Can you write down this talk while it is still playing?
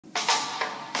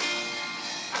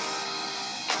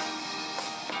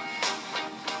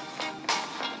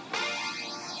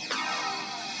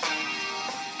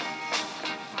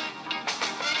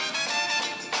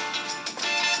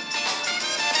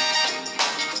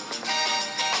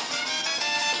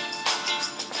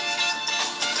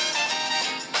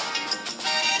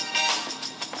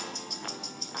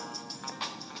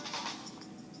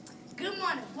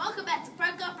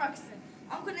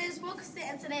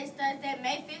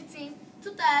15th,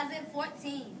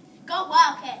 2014. Go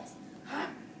Wildcats!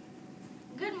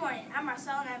 Good morning, I'm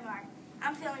Marcel Neymar.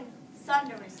 I'm feeling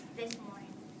thunderous this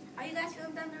morning. Are you guys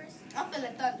feeling thunderous? I'm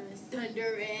feeling thunderous.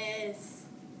 Thunderous.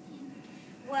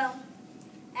 Well,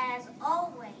 as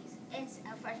always, it's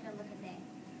a fresh good looking day.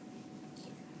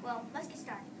 Well, let's get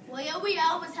started. Well, yeah, we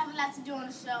always have a lot to do on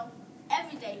the show.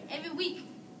 Every day, every week,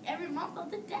 every month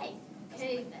of the day.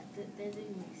 Okay, that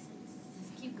didn't make sense.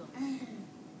 Just keep going.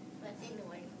 But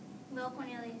anyway. Well,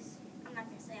 Cornelius, I'm not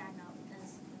going to say I know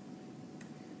because...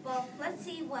 Well, let's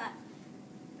see what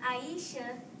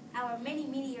Aisha, our mini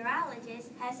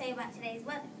meteorologist, has to say about today's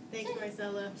weather. Thanks,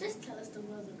 Marcella. Just tell us the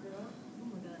weather, girl. Oh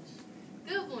my gosh.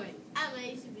 Good morning. I'm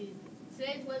Aisha B.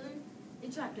 Today's weather,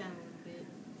 it dropped down a little bit.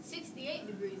 68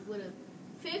 degrees with a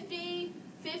 50%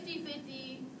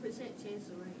 chance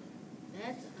of rain.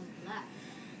 That's a lot.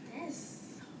 That's...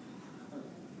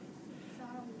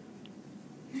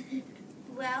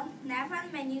 Well, now for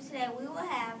the menu today, we will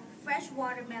have fresh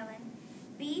watermelon,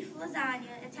 beef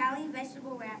lasagna, Italian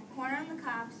vegetable wrap, corn on the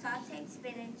cob, sauteed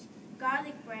spinach,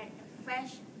 garlic bread, and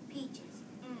fresh peaches.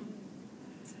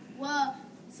 Well,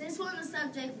 since we're on the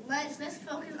subject, lunch, let's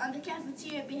focus on the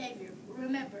cafeteria behavior.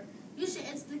 Remember, you should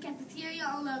enter the cafeteria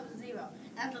on level 0,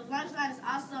 and the lunch line is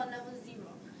also on level 0.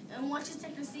 And once you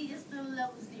take your seat, it's still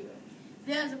level 0.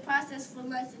 There's a process for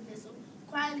lunch in this. So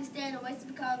quietly stand away to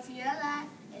the cafeteria line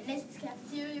and next to the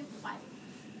cafeteria quiet.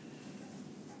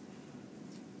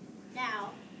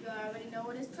 Now, you already know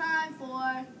what it's time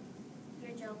for.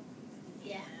 Your joke.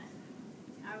 Yeah,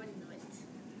 I already know it.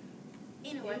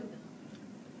 Anyway,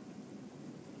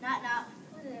 not.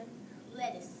 What is it?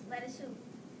 Lettuce. Lettuce soup.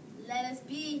 Let us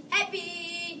be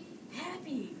happy.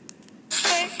 Happy.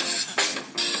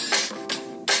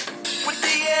 With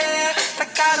the air,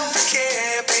 like I don't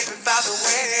care, baby, by the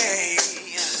way.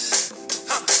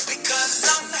 Because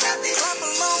I'm happy. Clap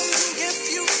along if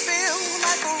you feel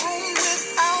like a room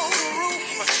without a roof.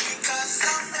 Because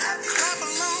I'm happy. Clap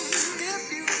along if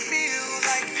you feel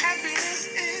like happiness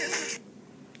is.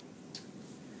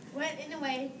 Well,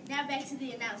 anyway, now back to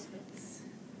the announcements.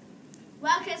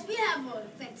 Wildcats, we have a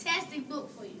fantastic book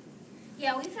for you.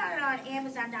 Yeah, we found it on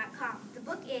Amazon.com. The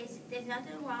book is There's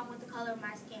Nothing Wrong with the Color of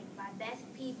My Skin by Beth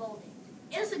P. Bolden.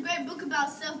 It's a great book about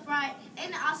self-pride,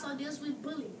 and it also deals with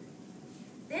bullying.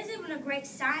 There's even a great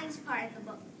science part in the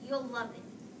book. You'll love it.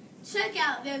 Check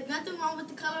out There's Nothing Wrong with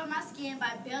the Color of My Skin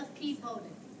by Beth P.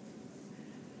 Bolden.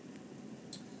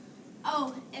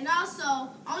 Oh, and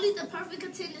also, only the perfect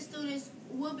attendance students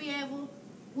will be able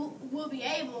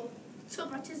to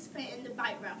participate in the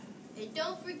bike raffle. And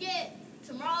don't forget,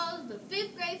 tomorrow's the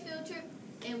 5th grade field trip,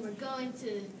 and we're going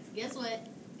to, guess what?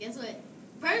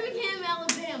 Birmingham,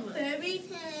 Alabama.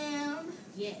 Birmingham.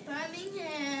 Yeah.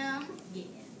 Birmingham. Yeah.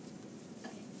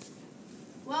 Okay.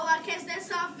 Well, Wildcats,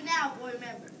 that's all for now, but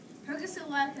remember, Ferguson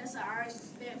Wildcats are always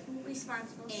respectful,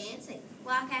 Responsible. and safe.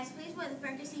 Wildcats, please wear the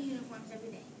Ferguson uniforms every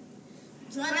day.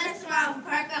 Join us tomorrow for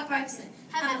Park Up Ferguson.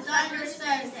 Have a thunderous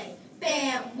Thursday.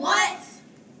 Bam, what?